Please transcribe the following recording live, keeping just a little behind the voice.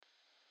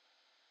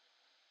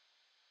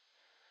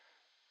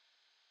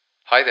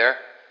Hi there,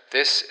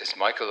 this is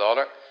Michael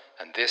Lawler,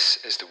 and this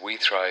is the We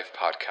Thrive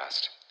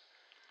podcast.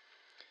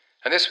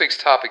 And this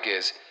week's topic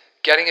is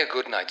getting a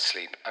good night's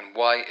sleep and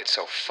why it's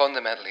so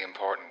fundamentally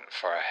important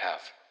for our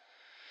health.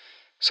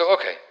 So,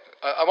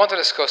 I want to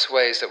discuss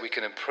ways that we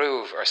can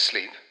improve our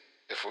sleep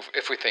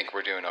if we think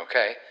we're doing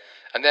okay.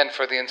 And then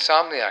for the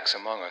insomniacs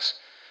among us,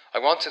 I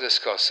want to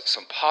discuss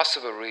some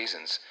possible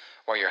reasons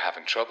why you're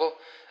having trouble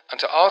and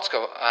to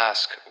also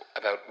ask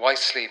about why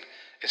sleep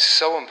is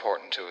so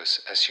important to us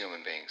as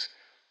human beings.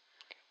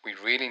 We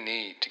really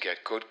need to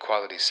get good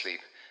quality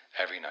sleep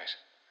every night.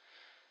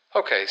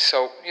 Okay,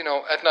 so,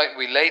 at night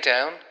we lay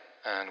down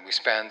and we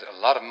spend a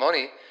lot of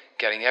money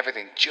getting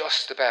everything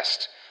just the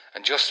best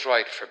and just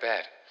right for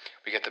bed.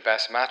 We get the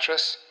best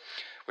mattress,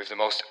 we have the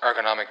most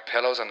ergonomic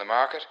pillows on the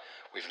market,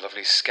 we have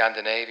lovely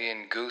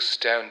Scandinavian goose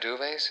down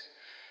duvets,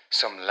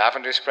 some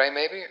lavender spray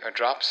maybe, or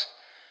drops.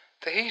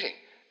 The heating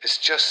is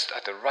just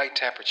at the right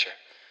temperature.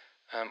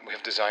 We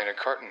have designer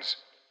curtains.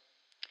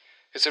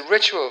 It's a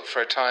ritual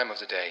for a time of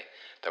the day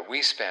that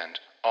we spend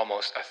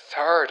almost a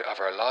third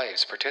of our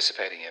lives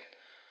participating in.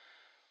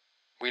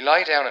 We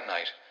lie down at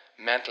night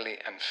mentally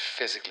and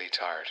physically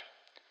tired.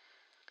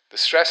 The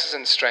stresses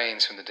and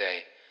strains from the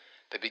day,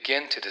 they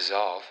begin to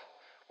dissolve.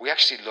 We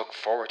actually look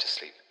forward to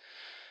sleep.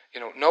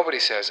 Nobody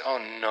says, oh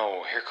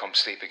no, here comes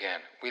sleep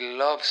again. We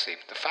love sleep.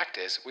 The fact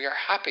is, we are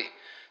happy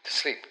to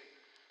sleep.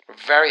 We're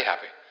very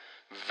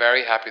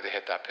happy to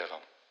hit that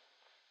pillow.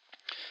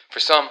 For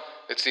some,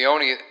 it's the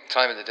only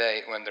time of the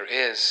day when there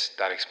is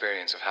that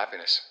experience of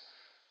happiness.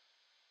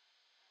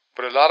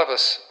 But a lot of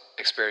us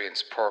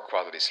experience poor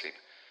quality sleep.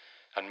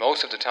 And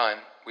most of the time,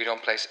 we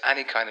don't place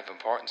any kind of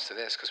importance to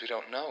this because we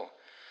don't know,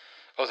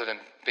 other than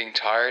being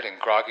tired and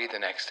groggy the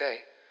next day.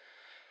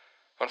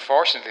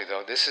 Unfortunately,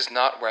 though, this is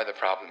not where the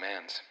problem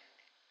ends.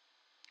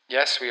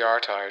 Yes, we are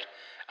tired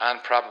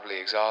and probably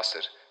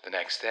exhausted the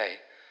next day,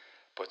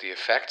 but the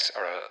effects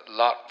are a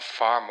lot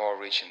far more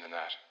reaching than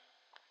that.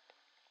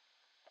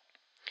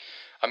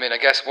 I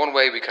guess one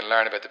way we can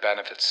learn about the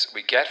benefits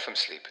we get from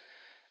sleep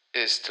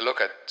is to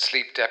look at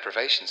sleep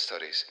deprivation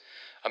studies.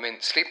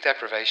 Sleep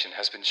deprivation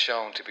has been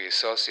shown to be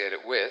associated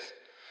with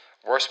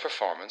worse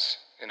performance,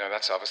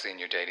 that's obviously in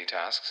your daily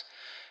tasks,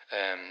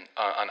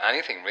 on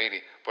anything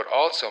really, but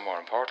also more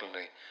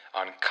importantly,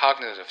 on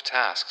cognitive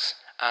tasks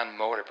and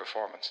motor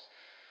performance.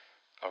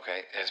 Okay,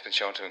 it has been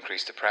shown to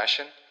increase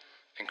depression,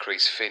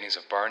 increase feelings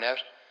of burnout.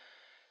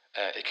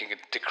 It can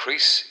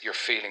decrease your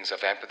feelings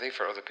of empathy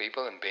for other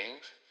people and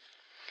beings.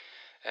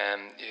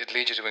 It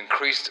leads you to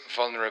increased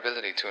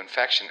vulnerability to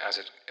infection as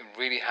it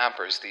really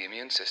hampers the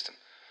immune system.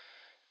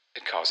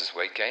 It causes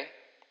weight gain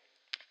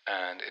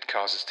and it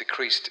causes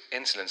decreased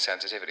insulin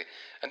sensitivity.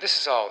 And this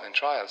is all in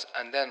trials.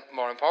 And then,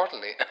 more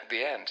importantly, at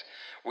the end,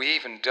 we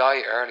even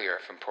die earlier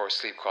from poor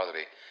sleep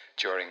quality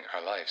during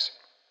our lives.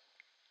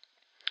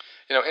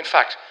 In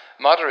fact,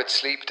 moderate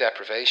sleep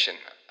deprivation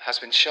has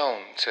been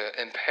shown to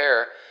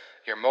impair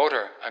your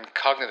motor and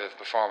cognitive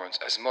performance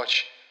as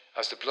much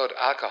as the blood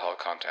alcohol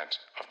content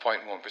of 0.1%.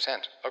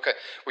 Okay,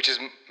 which is,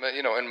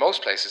 in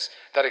most places,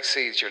 that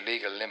exceeds your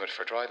legal limit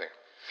for driving.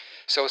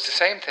 So it's the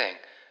same thing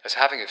as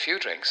having a few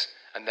drinks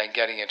and then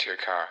getting into your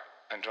car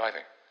and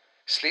driving.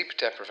 Sleep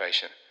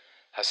deprivation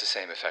has the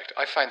same effect.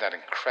 I find that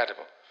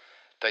incredible,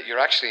 that you're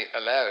actually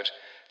allowed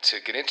to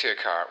get into your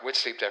car with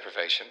sleep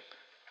deprivation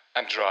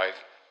and drive,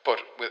 but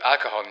with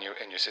alcohol in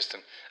your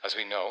system, as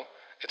we know,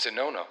 it's a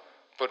no-no.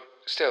 But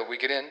still, we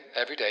get in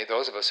every day,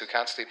 those of us who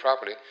can't sleep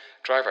properly,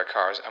 drive our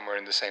cars, and we're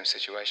in the same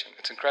situation.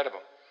 It's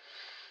incredible.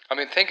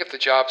 Think of the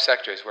job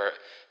sectors where,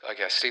 I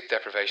guess, sleep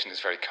deprivation is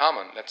very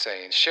common. Let's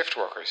say in shift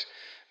workers,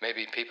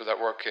 maybe people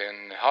that work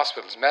in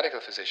hospitals,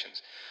 medical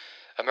physicians,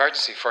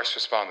 emergency first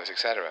responders,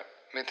 etc.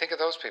 Think of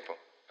those people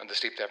and the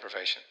sleep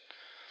deprivation.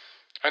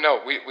 I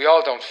know, we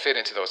all don't fit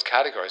into those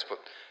categories, but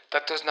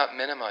that does not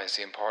minimize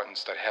the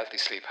importance that healthy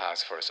sleep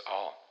has for us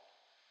all.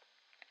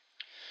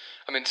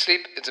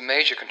 Sleep is a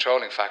major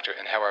controlling factor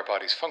in how our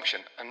bodies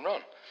function and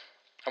run.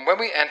 And when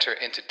we enter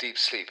into deep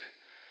sleep,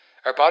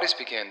 our bodies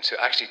begin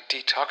to actually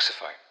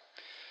detoxify.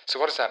 So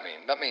what does that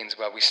mean? That means,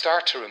 we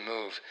start to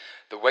remove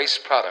the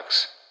waste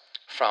products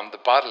from the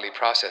bodily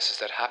processes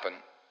that happen,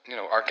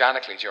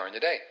 organically during the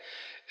day.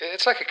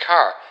 It's like a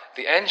car.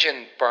 The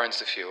engine burns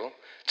the fuel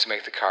to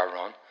make the car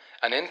run,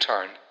 and in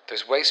turn,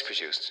 there's waste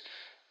produced.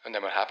 And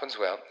then what happens?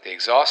 The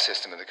exhaust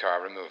system of the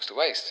car removes the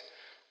waste.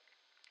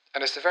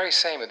 And it's the very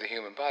same in the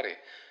human body,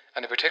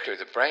 and in particular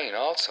the brain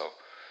also.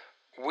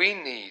 We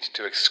need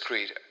to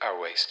excrete our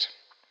waste.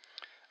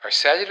 Our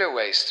cellular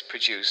waste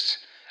produced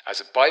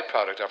as a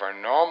byproduct of our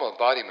normal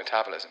body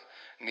metabolism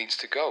needs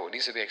to go. It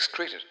needs to be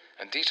excreted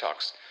and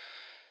detoxed.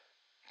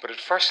 But it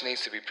first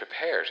needs to be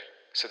prepared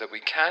so that we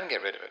can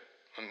get rid of it,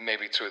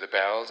 maybe through the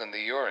bowels and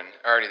the urine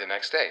early the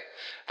next day.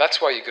 That's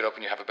why you get up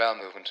and you have a bowel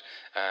movement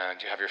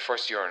and you have your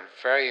first urine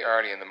very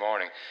early in the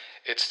morning.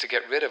 It's to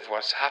get rid of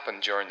what's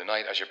happened during the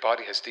night as your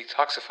body has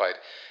detoxified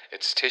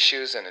its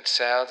tissues and its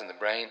cells in the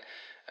brain,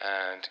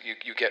 and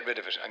you get rid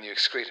of it and you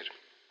excrete it.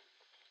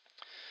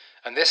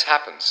 And this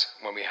happens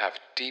when we have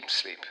deep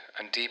sleep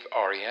and deep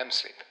REM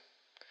sleep.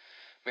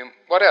 I mean,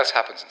 what else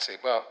happens in sleep?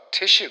 Well,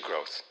 tissue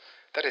growth,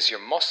 that is your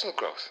muscle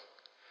growth,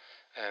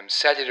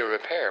 cellular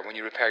repair, when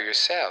you repair your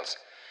cells,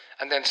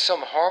 and then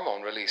some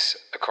hormone release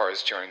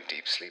occurs during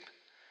deep sleep.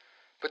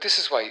 But this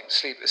is why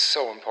sleep is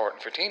so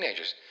important for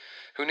teenagers,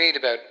 who need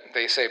about,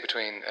 they say,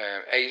 between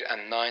 8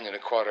 and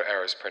 9.25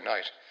 hours per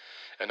night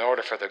in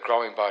order for their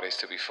growing bodies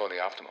to be fully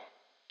optimal.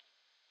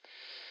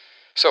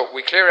 So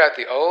we clear out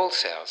the old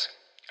cells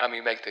and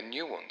we make the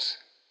new ones.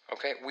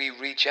 Okay? We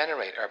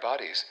regenerate our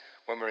bodies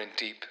when we're in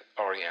deep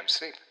REM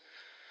sleep.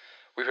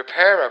 We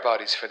prepare our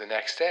bodies for the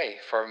next day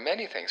for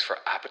many things, for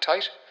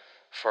appetite,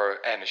 for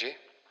energy,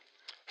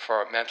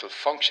 for mental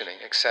functioning,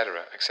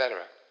 etc.,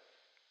 etc.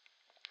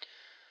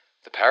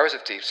 The powers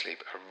of deep sleep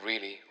are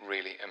really,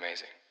 really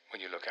amazing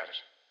when you look at it.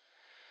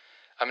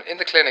 I mean, in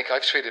the clinic,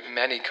 I've treated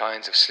many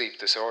kinds of sleep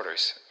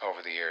disorders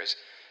over the years,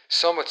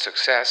 some with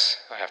success,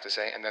 I have to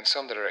say, and then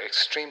some that are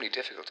extremely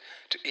difficult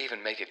to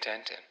even make a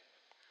dent in.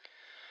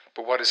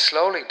 But what is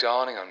slowly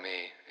dawning on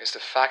me is the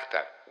fact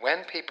that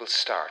when people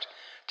start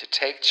to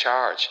take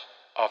charge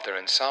of their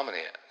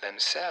insomnia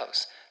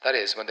themselves, that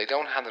is, when they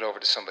don't hand it over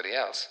to somebody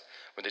else,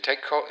 when they take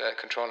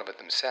control of it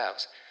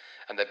themselves,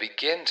 and they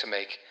begin to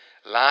make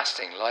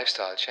lasting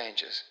lifestyle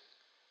changes,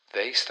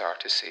 they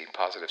start to see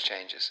positive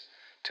changes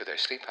to their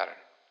sleep pattern.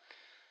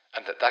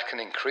 And that can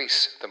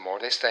increase the more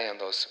they stay on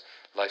those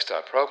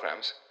lifestyle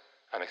programs,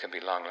 and it can be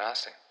long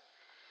lasting.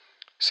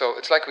 So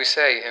it's like we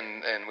say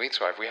in We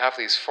Thrive, we have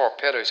these 4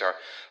 pillars or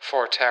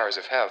 4 towers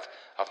of health,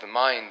 of the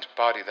mind,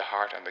 body, the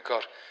heart and the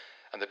gut.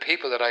 And the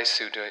people that I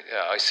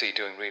see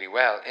doing really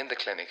well in the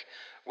clinic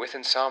with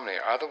insomnia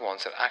are the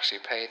ones that actually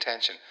pay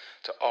attention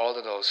to all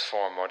of those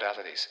 4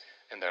 modalities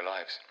in their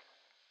lives.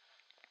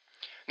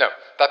 Now,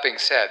 that being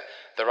said,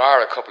 there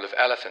are a couple of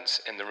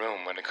elephants in the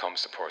room when it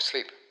comes to poor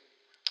sleep.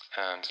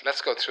 And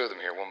let's go through them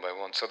here one by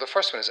one. So the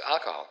first one is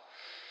alcohol.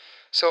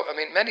 So, I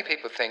mean, many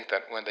people think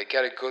that when they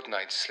get a good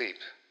night's sleep,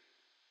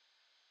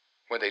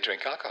 when they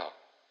drink alcohol.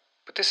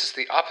 But this is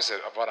the opposite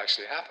of what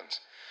actually happens.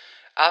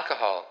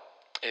 Alcohol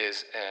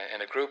is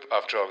in a group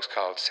of drugs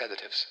called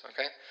sedatives,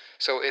 okay?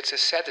 So it's a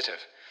sedative.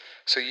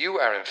 So you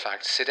are in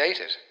fact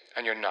sedated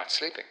and you're not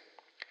sleeping.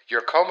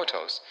 You're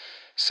comatose.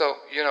 So,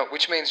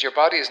 which means your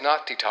body is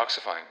not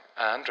detoxifying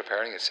and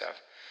repairing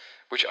itself,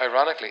 which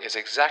ironically is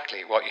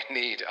exactly what you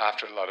need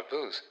after a lot of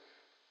booze.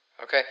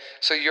 Okay?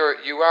 So you're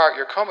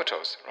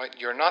comatose, right?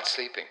 You're not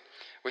sleeping,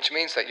 which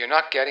means that you're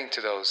not getting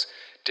to those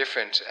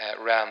different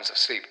realms of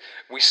sleep.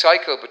 We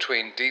cycle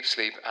between deep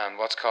sleep and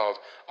what's called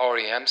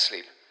REM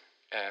sleep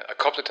a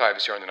couple of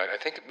times during the night. I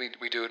think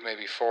we do it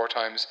maybe 4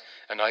 times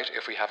a night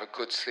if we have a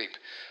good sleep.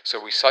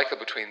 So we cycle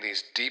between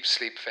these deep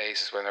sleep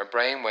phases when our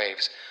brain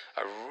waves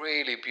are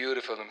really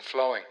beautiful and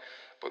flowing.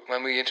 But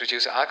when we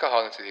introduce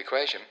alcohol into the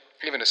equation,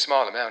 even a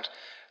small amount,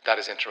 that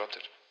is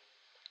interrupted.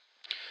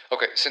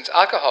 Okay, since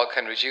alcohol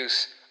can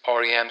reduce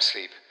REM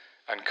sleep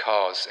and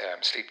cause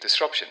sleep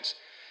disruptions,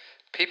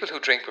 people who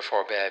drink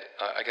before bed,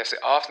 I guess they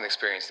often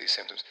experience these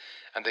symptoms,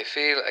 and they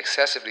feel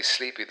excessively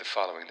sleepy the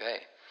following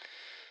day.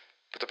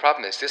 But the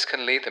problem is this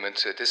can lead them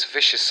into this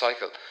vicious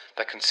cycle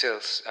that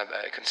consists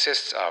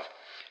of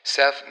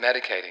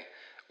self-medicating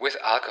with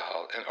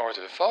alcohol in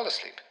order to fall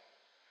asleep.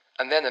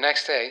 And then the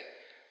next day,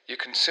 you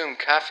consume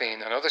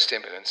caffeine and other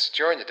stimulants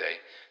during the day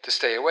to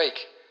stay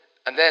awake.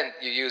 And then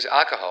you use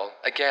alcohol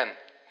again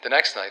the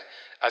next night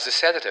as a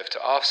sedative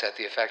to offset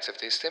the effects of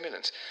these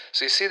stimulants.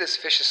 So you see this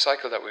vicious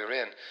cycle that we're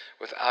in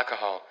with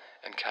alcohol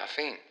and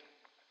caffeine.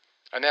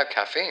 And now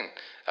caffeine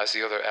as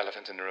the other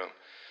elephant in the room.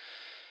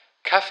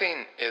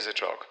 Caffeine is a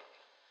drug.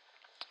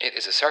 It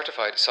is a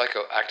certified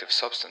psychoactive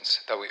substance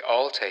that we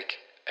all take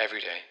every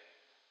day.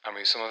 I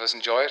mean, some of us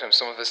enjoy it and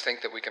some of us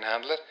think that we can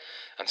handle it,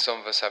 and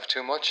some of us have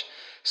too much,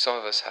 some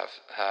of us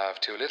have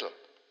too little.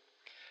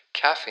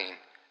 Caffeine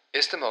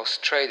is the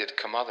most traded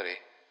commodity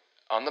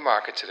on the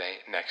market today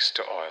next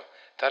to oil.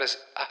 That is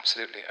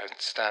absolutely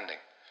outstanding.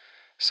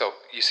 So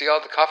you see all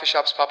the coffee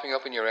shops popping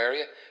up in your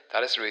area?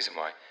 That is the reason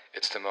why.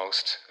 It's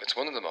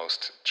one of the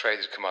most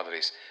traded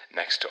commodities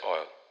next to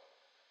oil.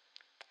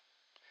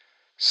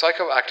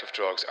 Psychoactive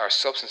drugs are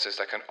substances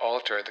that can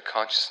alter the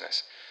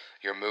consciousness,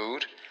 your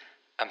mood,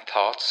 and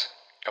thoughts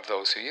of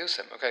those who use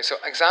them. Okay, so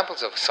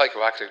examples of a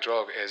psychoactive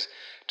drug is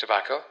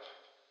tobacco,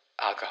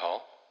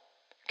 alcohol,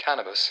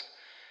 cannabis,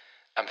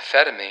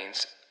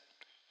 amphetamines,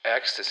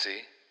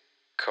 ecstasy,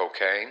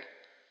 cocaine,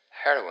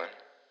 heroin,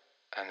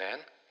 and then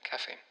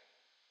caffeine.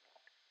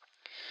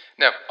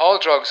 Now, all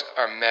drugs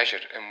are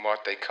measured in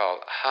what they call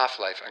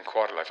half-life and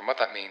quarter-life, and what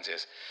that means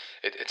is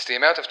it's the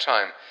amount of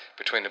time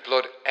between a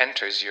drug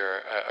enters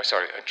your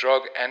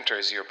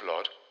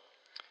blood.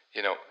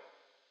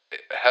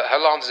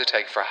 How long does it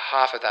take for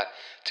half of that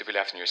to be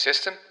left in your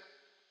system?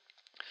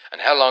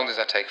 And how long does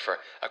that take for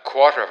a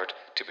quarter of it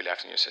to be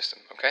left in your system?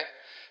 Okay?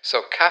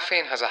 So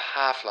caffeine has a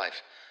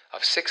half-life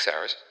of 6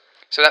 hours.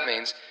 So that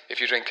means if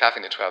you drink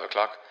caffeine at 12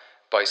 o'clock,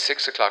 by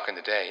 6 o'clock in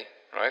the day,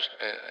 right,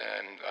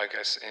 and I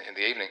guess in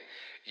the evening,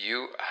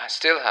 you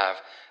still have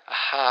a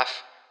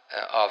half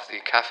of the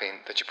caffeine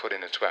that you put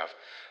in at 12.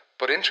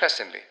 But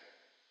interestingly,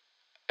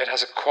 it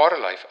has a quarter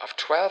life of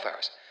 12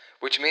 hours,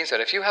 which means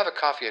that if you have a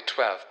coffee at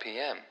 12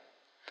 p.m.,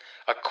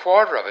 a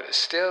quarter of it is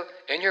still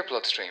in your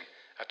bloodstream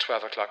at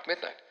 12 o'clock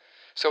midnight.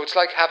 So it's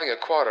like having a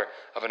quarter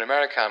of an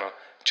Americano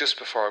just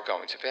before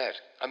going to bed.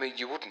 I mean,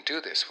 you wouldn't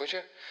do this, would you?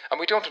 And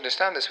we don't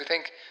understand this. We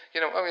think,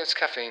 oh, it's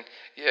caffeine.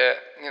 Yeah,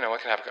 I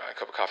can have a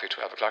cup of coffee at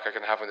 12 o'clock. I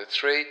can have one at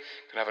 3, I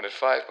can have one at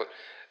 5. But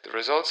the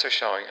results are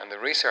showing, and the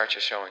research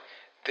is showing,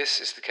 this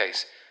is the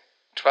case.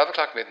 12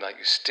 o'clock midnight,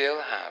 you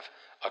still have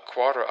a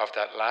quarter of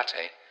that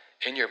latte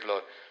in your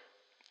blood.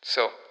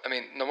 So, I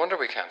mean, no wonder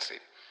we can't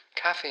sleep.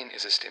 Caffeine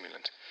is a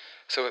stimulant.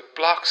 So it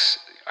blocks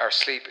our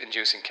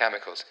sleep-inducing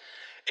chemicals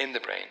in the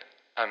brain.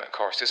 And of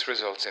course, this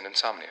results in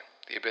insomnia,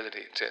 the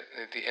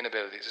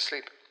inability to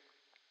sleep.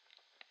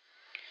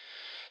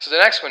 So the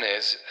next one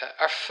is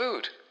our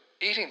food,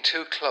 eating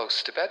too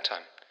close to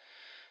bedtime.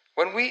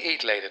 When we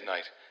eat late at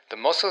night, the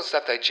muscles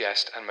that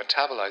digest and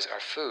metabolize our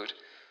food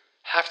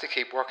have to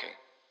keep working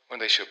when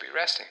they should be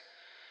resting.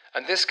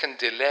 And this can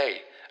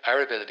delay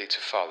our ability to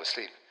fall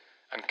asleep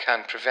and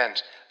can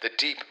prevent the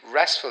deep,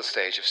 restful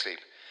stage of sleep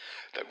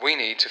that we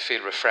need to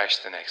feel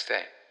refreshed the next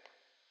day.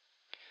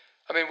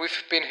 I mean,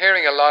 we've been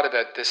hearing a lot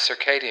about this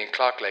circadian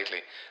clock lately,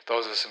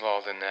 those of us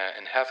involved in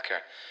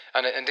healthcare,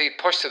 and it indeed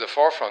pushed to the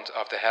forefront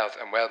of the health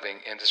and well-being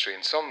industry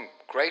in some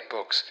great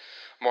books,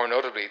 more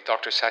notably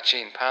Dr.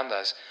 Sachin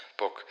Panda's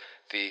book,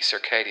 The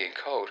Circadian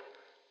Code.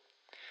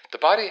 The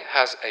body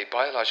has a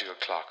biological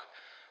clock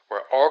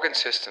where organ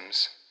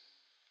systems,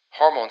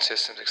 hormone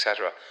systems,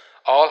 etc.,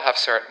 all have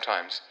certain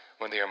times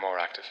when they are more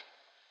active.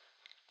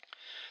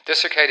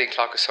 This circadian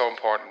clock is so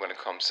important when it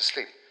comes to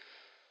sleep,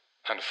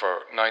 and for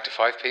 9 to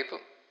 5 people,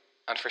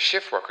 and for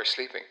shift workers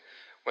sleeping,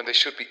 when they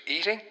should be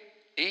eating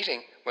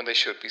when they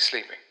should be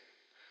sleeping.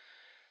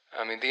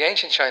 I mean, the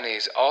ancient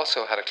Chinese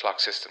also had a clock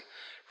system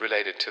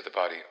related to the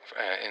body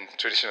in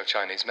traditional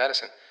Chinese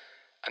medicine,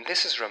 and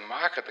this is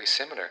remarkably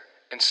similar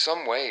in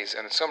some ways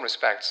and in some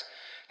respects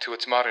to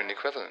its modern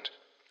equivalent.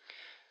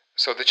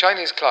 So the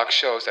Chinese clock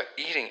shows that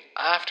eating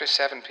after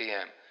 7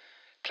 p.m.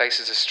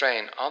 places a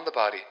strain on the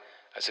body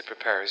as it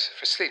prepares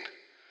for sleep,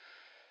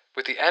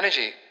 with the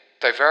energy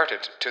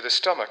diverted to the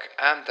stomach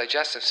and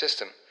digestive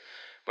system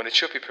when it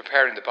should be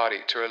preparing the body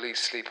to release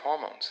sleep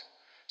hormones.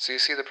 So you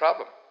see the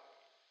problem.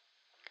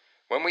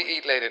 When we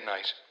eat late at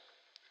night,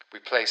 we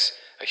place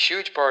a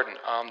huge burden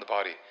on the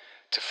body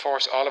to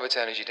force all of its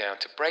energy down,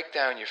 to break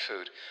down your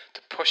food,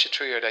 to push it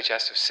through your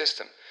digestive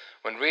system,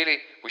 when really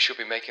we should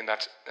be making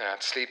that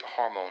sleep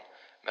hormone,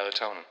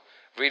 melatonin.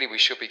 Really we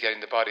should be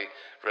getting the body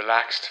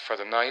relaxed for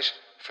the night,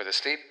 for the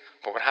sleep.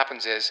 But what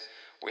happens is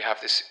we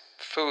have this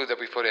food that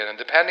we put in, and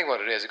depending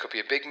what it is, it could be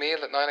a big meal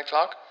at 9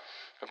 o'clock,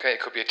 okay,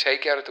 it could be a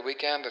takeout at the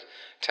weekend at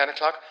 10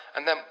 o'clock,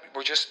 and then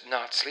we're just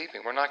not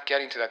sleeping. We're not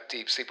getting to that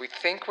deep sleep. We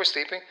think we're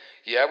sleeping.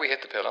 Yeah, we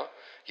hit the pillow.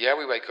 Yeah,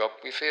 we wake up.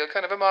 We feel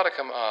kind of a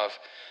modicum of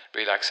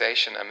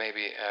relaxation and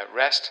maybe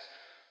rest.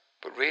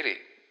 But really,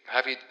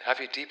 have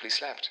you deeply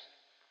slept?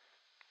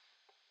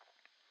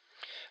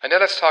 And now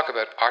let's talk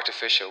about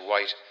artificial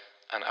white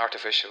and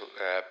artificial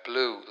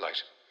blue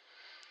light.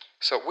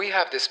 So we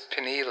have this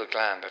pineal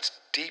gland that's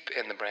deep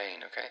in the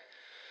brain, okay?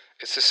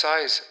 It's the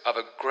size of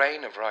a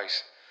grain of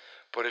rice,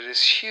 but it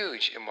is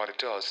huge in what it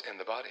does in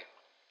the body.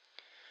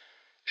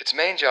 Its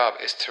main job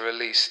is to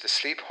release the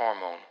sleep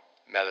hormone,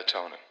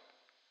 melatonin.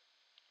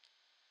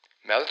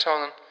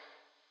 Melatonin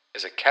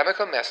is a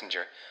chemical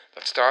messenger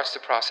that starts the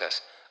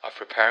process of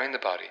preparing the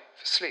body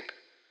for sleep.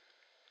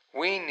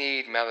 We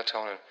need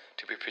melatonin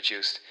to be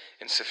produced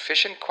in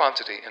sufficient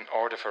quantity in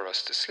order for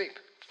us to sleep,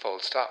 full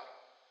stop.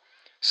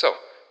 So,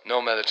 no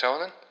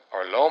melatonin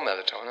or low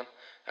melatonin,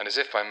 and as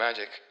if by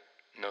magic,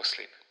 no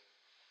sleep.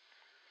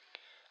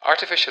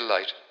 Artificial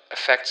light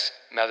affects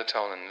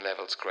melatonin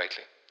levels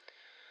greatly.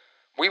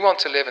 We want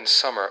to live in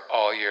summer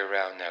all year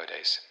round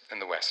nowadays in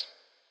the West,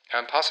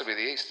 and possibly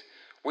the East.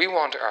 We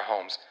want our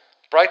homes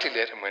brightly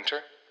lit in winter,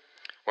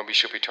 when we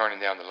should be turning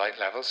down the light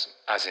levels,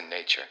 as in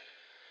nature.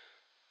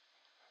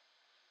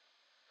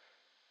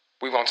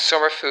 We want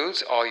summer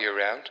foods all year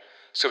round,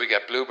 so we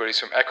get blueberries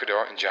from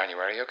Ecuador in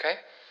January, okay?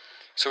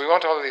 So we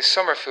want all of these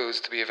summer foods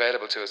to be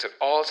available to us at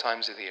all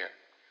times of the year,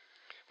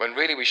 when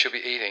really we should be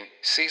eating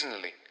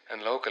seasonally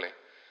and locally.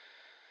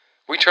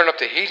 We turn up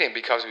the heating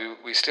because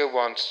we still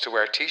want to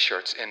wear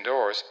t-shirts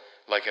indoors,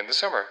 like in the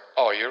summer,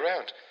 all year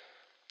round,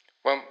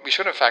 when we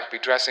should in fact be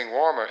dressing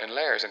warmer in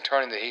layers and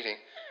turning the heating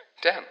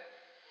down.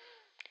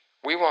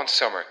 We want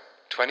summer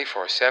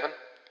 24/7,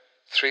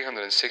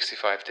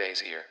 365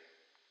 days a year.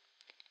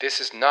 This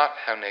is not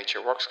how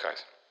nature works,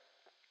 guys.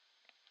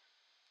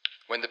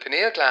 When the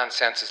pineal gland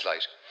senses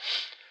light,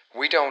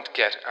 we don't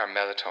get our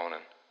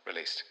melatonin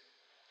released.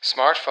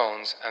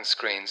 Smartphones and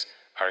screens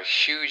are a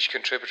huge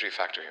contributory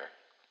factor here.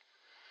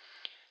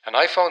 An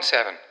iPhone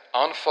 7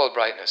 on full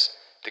brightness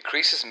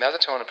decreases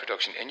melatonin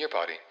production in your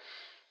body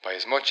by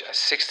as much as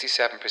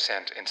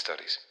 67% in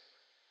studies.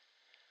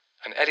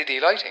 And LED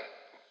lighting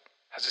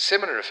has a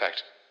similar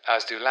effect,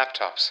 as do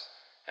laptops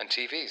and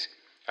TVs.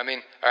 I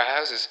mean, our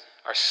houses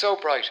are so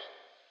bright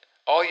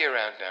all year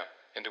round now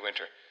in the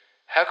winter.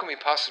 How can we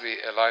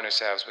possibly align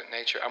ourselves with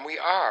nature? And we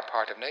are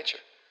part of nature.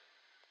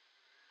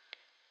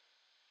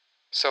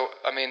 So,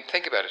 I mean,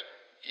 think about it.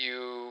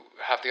 You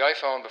have the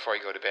iPhone before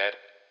you go to bed.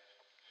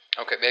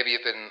 Okay, maybe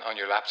you've been on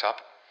your laptop.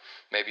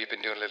 Maybe you've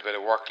been doing a little bit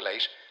of work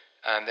late.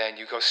 And then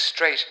you go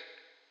straight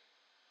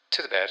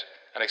to the bed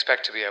and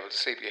expect to be able to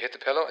sleep. You hit the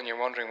pillow and you're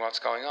wondering what's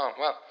going on.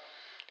 Well,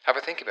 have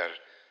a think about it.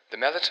 The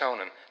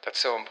melatonin that's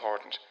so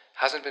important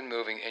hasn't been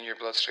moving in your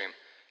bloodstream.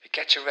 It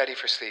gets you ready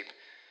for sleep.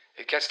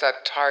 It gets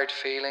that tired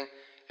feeling.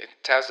 It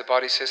tells the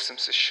body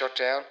systems to shut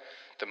down.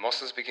 The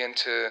muscles begin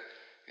to,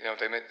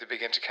 they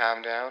begin to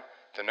calm down.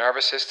 The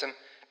nervous system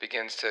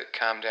begins to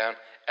calm down.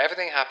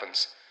 Everything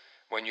happens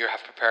when you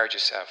have prepared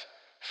yourself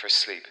for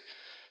sleep.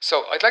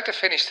 So I'd like to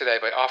finish today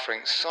by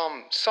offering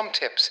some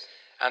tips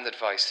and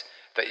advice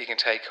that you can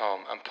take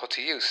home and put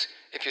to use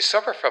if you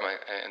suffer from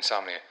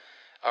insomnia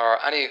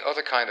or any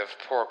other kind of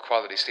poor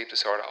quality sleep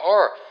disorder,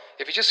 or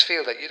if you just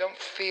feel that you don't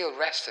feel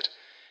rested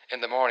in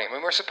the morning. I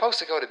mean, we're supposed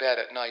to go to bed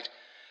at night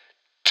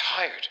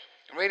tired,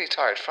 really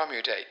tired from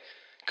your day.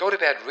 Go to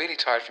bed really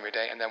tired from your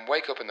day and then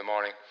wake up in the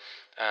morning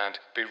and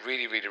be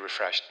really, really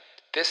refreshed.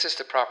 This is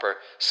the proper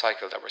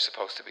cycle that we're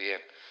supposed to be in.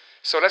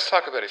 So let's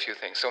talk about a few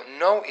things. So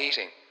no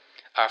eating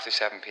after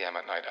 7 p.m.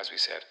 at night, as we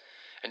said.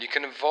 And you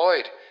can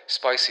avoid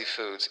spicy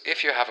foods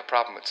if you have a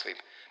problem with sleep,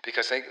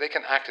 because they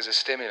can act as a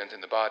stimulant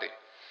in the body.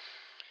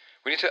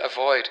 We need to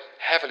avoid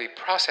heavily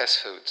processed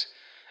foods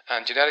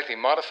and genetically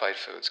modified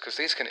foods, because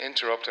these can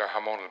interrupt our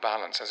hormonal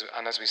balance.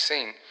 And as we've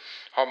seen,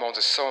 hormones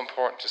are so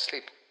important to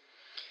sleep.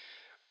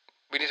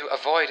 We need to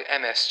avoid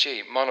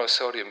MSG,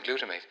 monosodium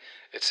glutamate.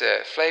 It's a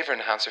flavor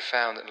enhancer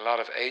found in a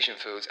lot of Asian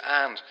foods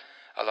and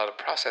a lot of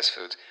processed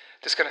foods.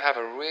 This can have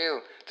a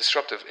real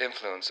disruptive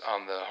influence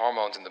on the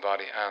hormones in the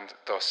body and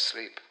thus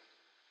sleep.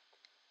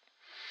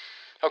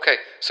 Okay,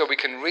 so we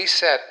can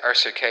reset our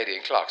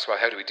circadian clocks. Well,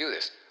 how do we do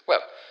this?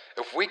 Well,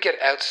 if we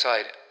get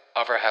outside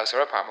of our house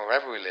or apartment,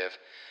 wherever we live,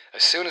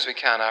 as soon as we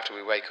can after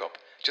we wake up,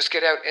 just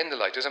get out in the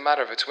light. Doesn't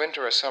matter if it's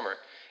winter or summer,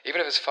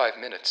 even if it's 5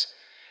 minutes.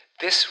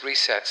 This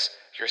resets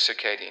your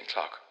circadian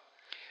clock.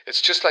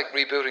 It's just like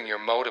rebooting your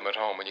modem at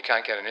home when you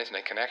can't get an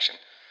internet connection.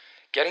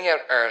 Getting out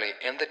early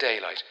in the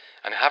daylight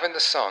and having the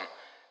sun,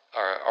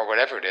 or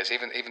whatever it is,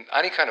 even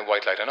any kind of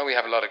white light. I know we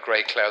have a lot of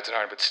grey clouds in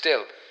Ireland, but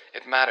still,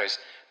 it matters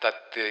that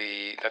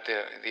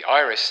the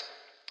iris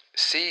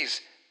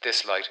sees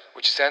this light,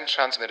 which is then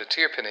transmitted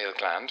to your pineal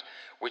gland,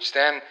 which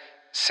then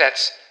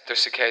sets the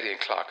circadian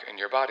clock in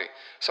your body.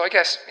 So I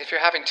guess if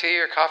you're having tea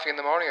or coffee in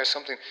the morning or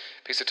something,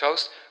 piece of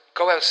toast,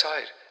 go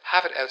outside.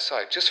 Have it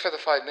outside, just for the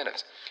 5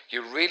 minutes.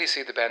 You really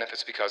see the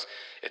benefits because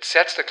it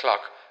sets the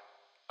clock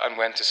on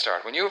when to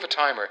start. When you have a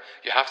timer,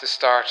 you have to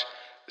start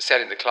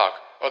setting the clock,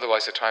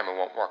 otherwise the timer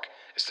won't work.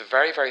 It's the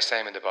very, very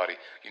same in the body.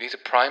 You need to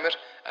prime it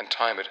and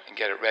time it and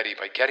get it ready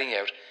by getting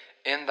out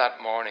in that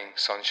morning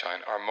sunshine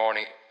or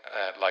morning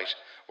light,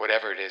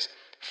 whatever it is,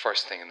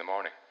 first thing in the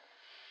morning.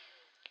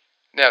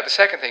 Now, the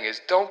second thing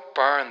is don't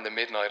burn the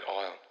midnight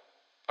oil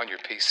on your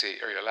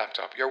PC or your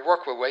laptop. Your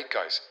work will wait,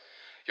 guys.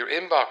 Your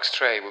inbox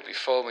tray will be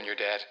full when you're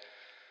dead.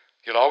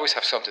 You'll always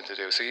have something to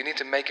do, so you need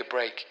to make a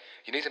break.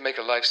 You need to make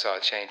a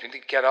lifestyle change. You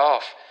need to get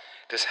off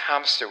this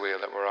hamster wheel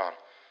that we're on,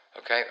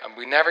 okay? And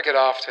we never get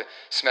off to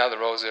smell the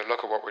roses or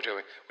look at what we're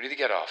doing. We need to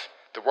get off.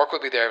 The work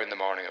will be there in the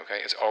morning, okay?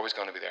 It's always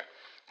going to be there.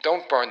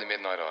 Don't burn the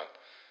midnight oil,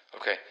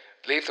 okay?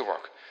 Leave the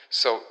work.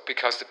 So,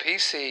 because the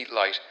PC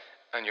light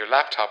and your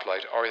laptop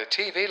light or the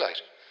TV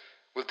light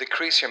will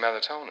decrease your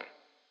melatonin.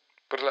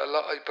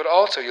 But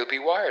also you'll be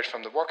wired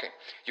from the working.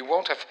 You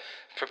won't have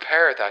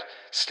prepared that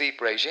sleep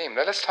regime.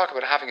 Now let's talk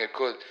about having a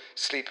good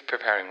sleep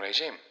preparing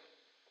regime.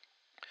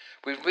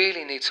 We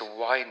really need to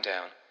wind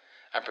down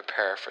and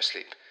prepare for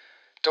sleep.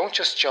 Don't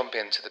just jump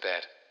into the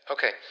bed.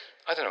 Okay,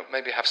 I don't know,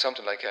 maybe have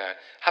something like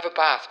have a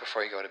bath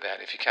before you go to bed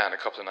if you can, a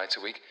couple of nights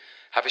a week.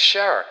 Have a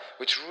shower,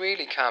 which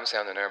really calms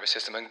down the nervous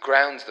system and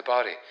grounds the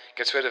body.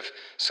 Gets rid of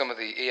some of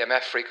the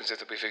EMF frequencies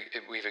that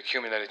we've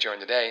accumulated during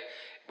the day.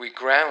 We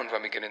ground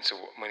when we get into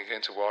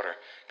water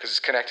because it's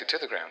connected to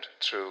the ground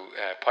through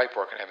pipe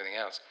work and everything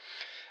else.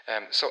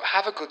 So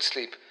have a good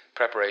sleep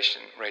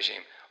preparation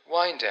regime.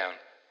 Wind down,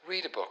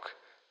 read a book.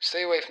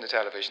 Stay away from the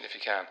television if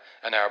you can,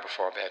 an hour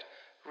before bed.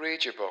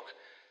 Read your book.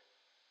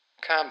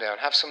 Calm down,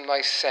 have some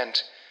nice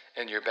scent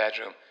in your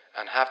bedroom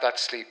and have that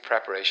sleep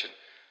preparation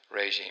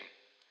regime.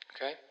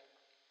 Okay?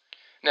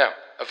 Now,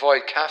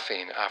 avoid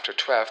caffeine after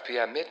 12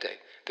 p.m. midday.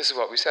 This is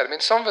what we said. I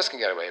mean, some of us can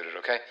get away with it,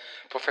 okay?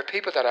 But for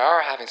people that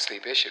are having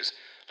sleep issues,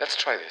 let's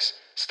try this.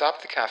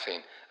 Stop the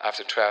caffeine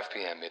after 12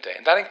 p.m. midday.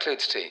 And that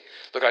includes tea.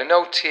 Look, I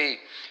know tea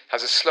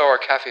has a slower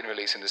caffeine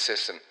release in the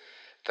system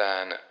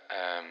than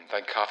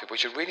coffee,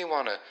 but you really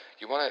want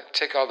to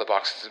tick all the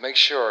boxes to make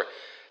sure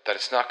that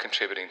it's not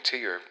contributing to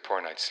your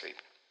poor night's sleep.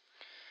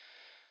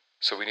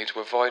 So we need to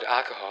avoid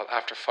alcohol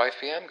after 5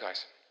 p.m.,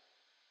 guys.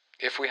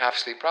 If we have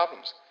sleep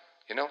problems,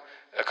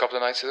 a couple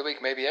of nights of the week,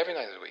 maybe every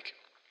night of the week.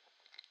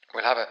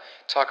 We'll have a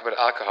talk about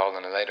alcohol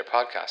in a later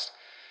podcast.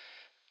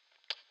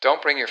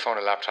 Don't bring your phone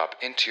and laptop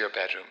into your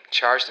bedroom.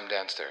 Charge them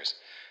downstairs.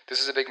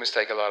 This is a big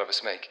mistake a lot of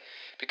us make.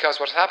 Because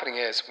what's happening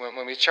is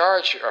when we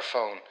charge our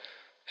phone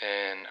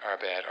in our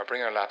bed or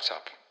bring our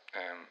laptop,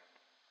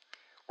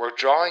 we're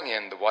drawing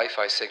in the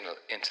Wi-Fi signal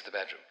into the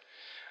bedroom.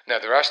 Now,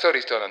 there are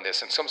studies done on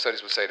this, and some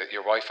studies will say that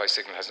your Wi-Fi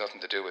signal has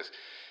nothing to do with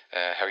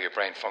how your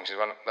brain functions.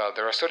 Well,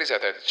 there are studies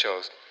out there that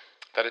shows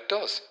that it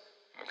does.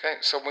 Okay,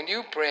 so when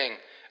you bring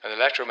an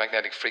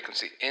electromagnetic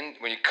frequency in,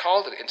 when you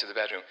call it into the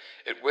bedroom,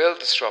 it will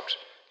disrupt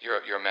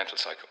your mental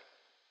cycle.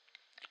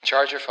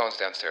 Charge your phones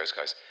downstairs,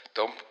 guys.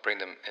 Don't bring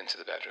them into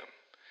the bedroom.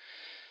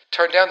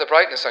 Turn down the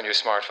brightness on your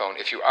smartphone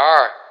if you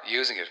are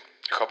using it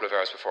a couple of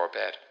hours before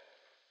bed.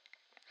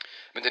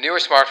 I mean, the newer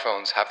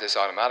smartphones have this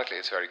automatically.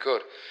 It's very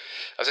good.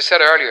 As I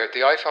said earlier, the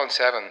iPhone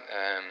 7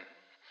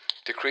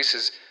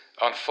 decreases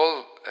on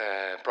full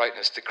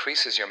brightness,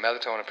 decreases your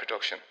melatonin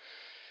production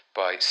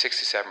by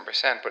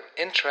 67%. But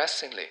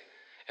interestingly,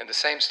 in the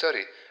same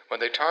study, when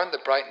they turned the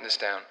brightness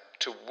down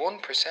to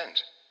 1%,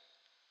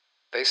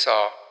 they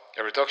saw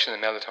a reduction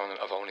in melatonin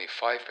of only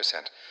 5%.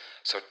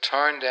 So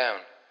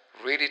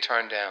really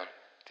turn down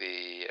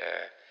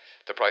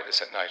the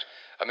brightness at night.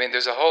 I mean,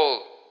 there's a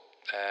whole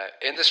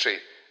industry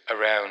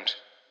around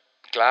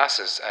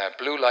glasses,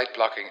 blue light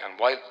blocking and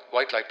white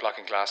light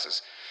blocking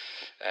glasses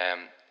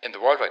in the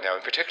world right now.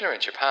 In particular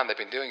in Japan, they've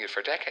been doing it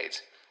for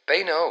decades.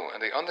 They know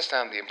and they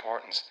understand the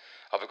importance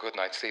of a good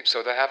night's sleep.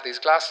 So they have these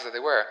glasses that they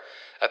wear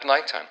at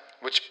night time,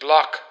 which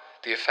block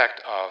the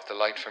effect of the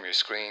light from your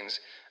screens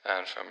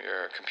and from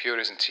your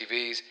computers and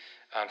TVs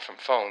and from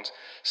phones,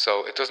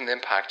 so it doesn't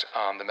impact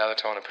on the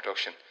melatonin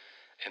production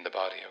in the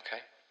body,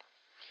 okay?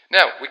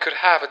 Now, we could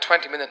have a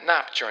 20-minute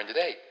nap during the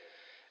day.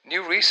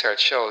 New research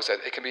shows that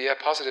it can be a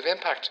positive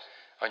impact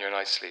on your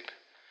night's sleep.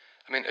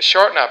 I mean, a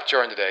short nap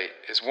during the day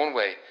is one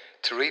way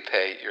to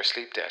repay your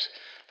sleep debt.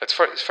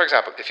 For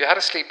example, if you had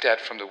a sleep debt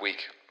from the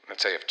week,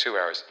 let's say of 2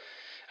 hours,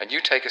 and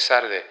you take a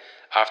Saturday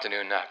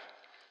afternoon nap,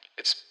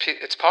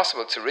 it's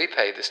possible to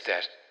repay this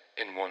debt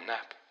in one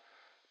nap.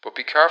 But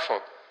be careful,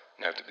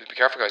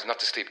 guys, not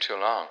to sleep too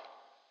long.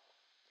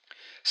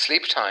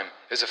 Sleep time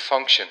is a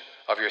function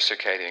of your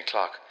circadian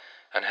clock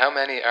and how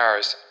many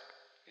hours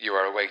you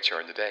are awake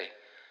during the day.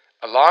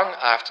 A long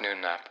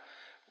afternoon nap,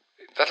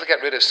 that'll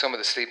get rid of some of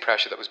the sleep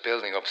pressure that was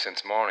building up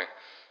since morning.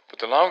 But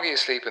the longer you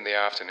sleep in the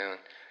afternoon,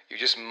 you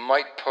just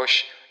might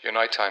push your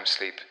nighttime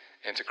sleep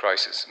into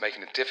crisis,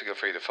 making it difficult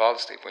for you to fall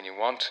asleep when you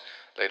want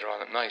later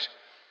on at night.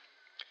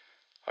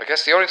 I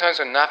guess the only times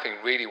when napping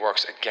really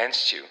works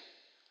against you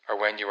are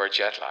when you are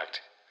jet lagged.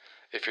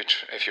 If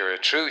you're a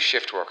true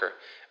shift worker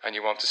and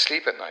you want to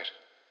sleep at night,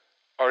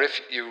 or if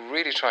you're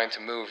really trying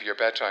to move your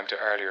bedtime to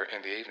earlier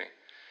in the evening.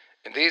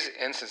 In these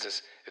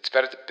instances, it's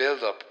better to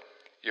build up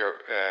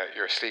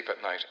your sleep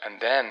at night and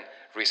then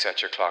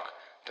reset your clock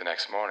the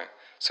next morning.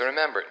 So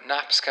remember,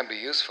 naps can be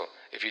useful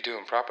if you do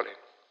them properly.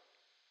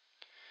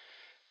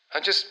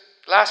 And just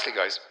lastly,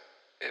 guys,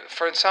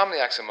 for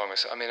insomniacs among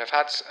us, I mean, I've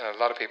had a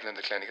lot of people in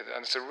the clinic,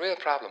 and it's a real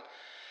problem,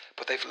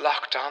 but they've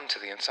locked on to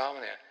the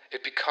insomnia.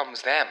 It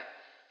becomes them,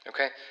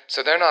 okay?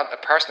 So they're not a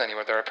person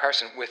anymore, they're a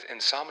person with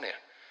insomnia.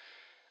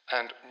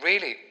 And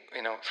really,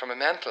 from a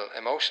mental,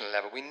 emotional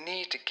level, we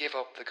need to give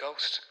up the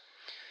ghost.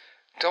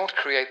 Don't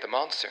create the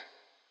monster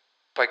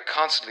by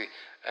constantly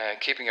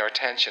keeping our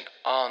attention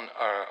on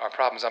our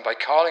problems and by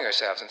calling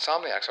ourselves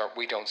insomniacs or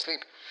we don't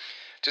sleep.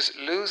 Just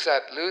lose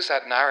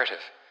that narrative.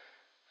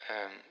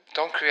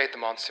 Don't create the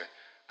monster,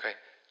 okay?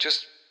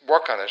 Just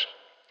work on it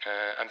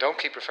and don't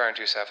keep referring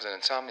to yourself as an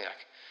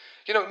insomniac.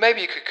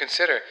 Maybe you could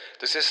consider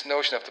there's this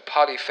notion of the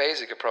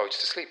polyphasic approach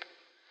to sleep.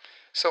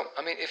 So,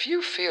 I mean, if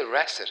you feel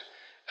rested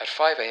at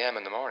 5 a.m.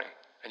 in the morning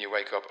and you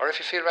wake up, or if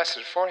you feel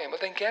rested at 4 a.m., well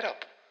then get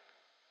up.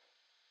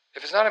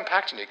 If it's not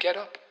impacting you, get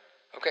up.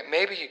 Okay,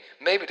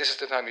 maybe this is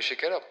the time you should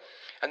get up.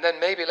 And then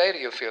maybe later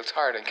you'll feel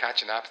tired and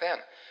catch a nap then.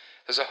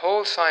 There's a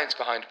whole science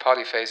behind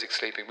polyphasic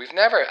sleeping. We've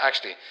never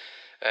actually,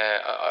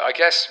 I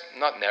guess,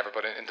 not never,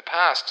 but in the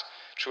past,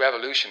 through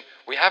evolution,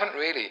 we haven't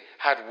really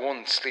had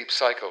one sleep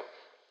cycle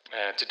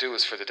to do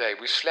us for the day.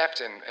 We've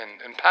slept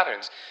in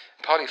patterns,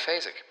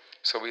 polyphasic.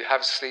 So we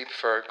have sleep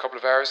for a couple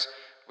of hours,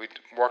 we'd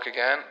work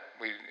again,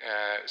 we'd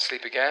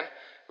sleep again,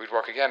 we'd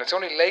work again. It's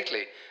only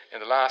lately, in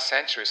the last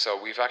century or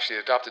so, we've actually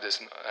adopted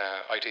this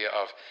idea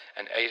of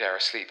an 8-hour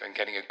sleep and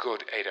getting a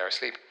good 8-hour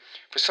sleep.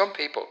 For some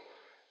people,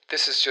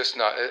 this is just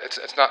not,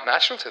 it's not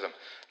natural to them.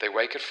 They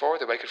wake at 4,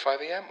 they wake at 5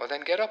 a.m., well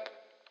then get up.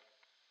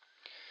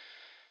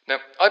 Now,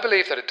 I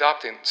believe that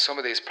adopting some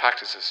of these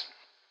practices,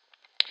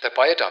 that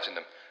by adopting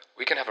them,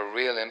 we can have a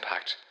real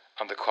impact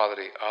on the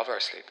quality of our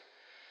sleep.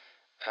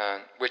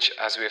 Which,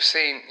 as we have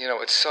seen,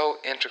 it's so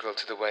integral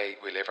to the way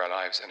we live our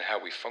lives and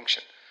how we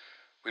function.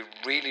 We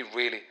really,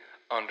 really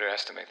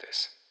underestimate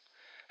this.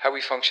 How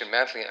we function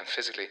mentally and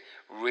physically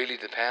really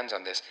depends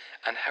on this,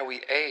 and how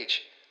we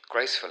age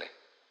gracefully.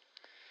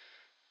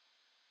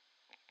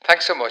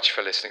 Thanks so much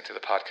for listening to the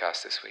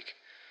podcast this week.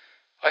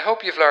 I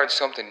hope you've learned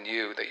something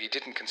new that you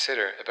didn't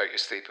consider about your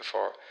sleep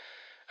before,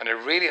 and I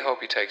really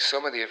hope you take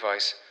some of the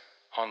advice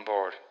on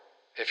board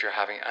if you're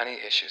having any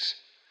issues.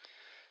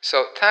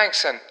 So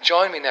thanks, and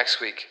join me next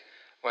week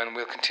when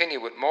we'll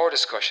continue with more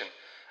discussion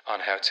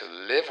on how to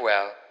live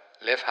well,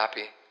 live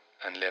happy,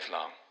 and live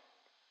long.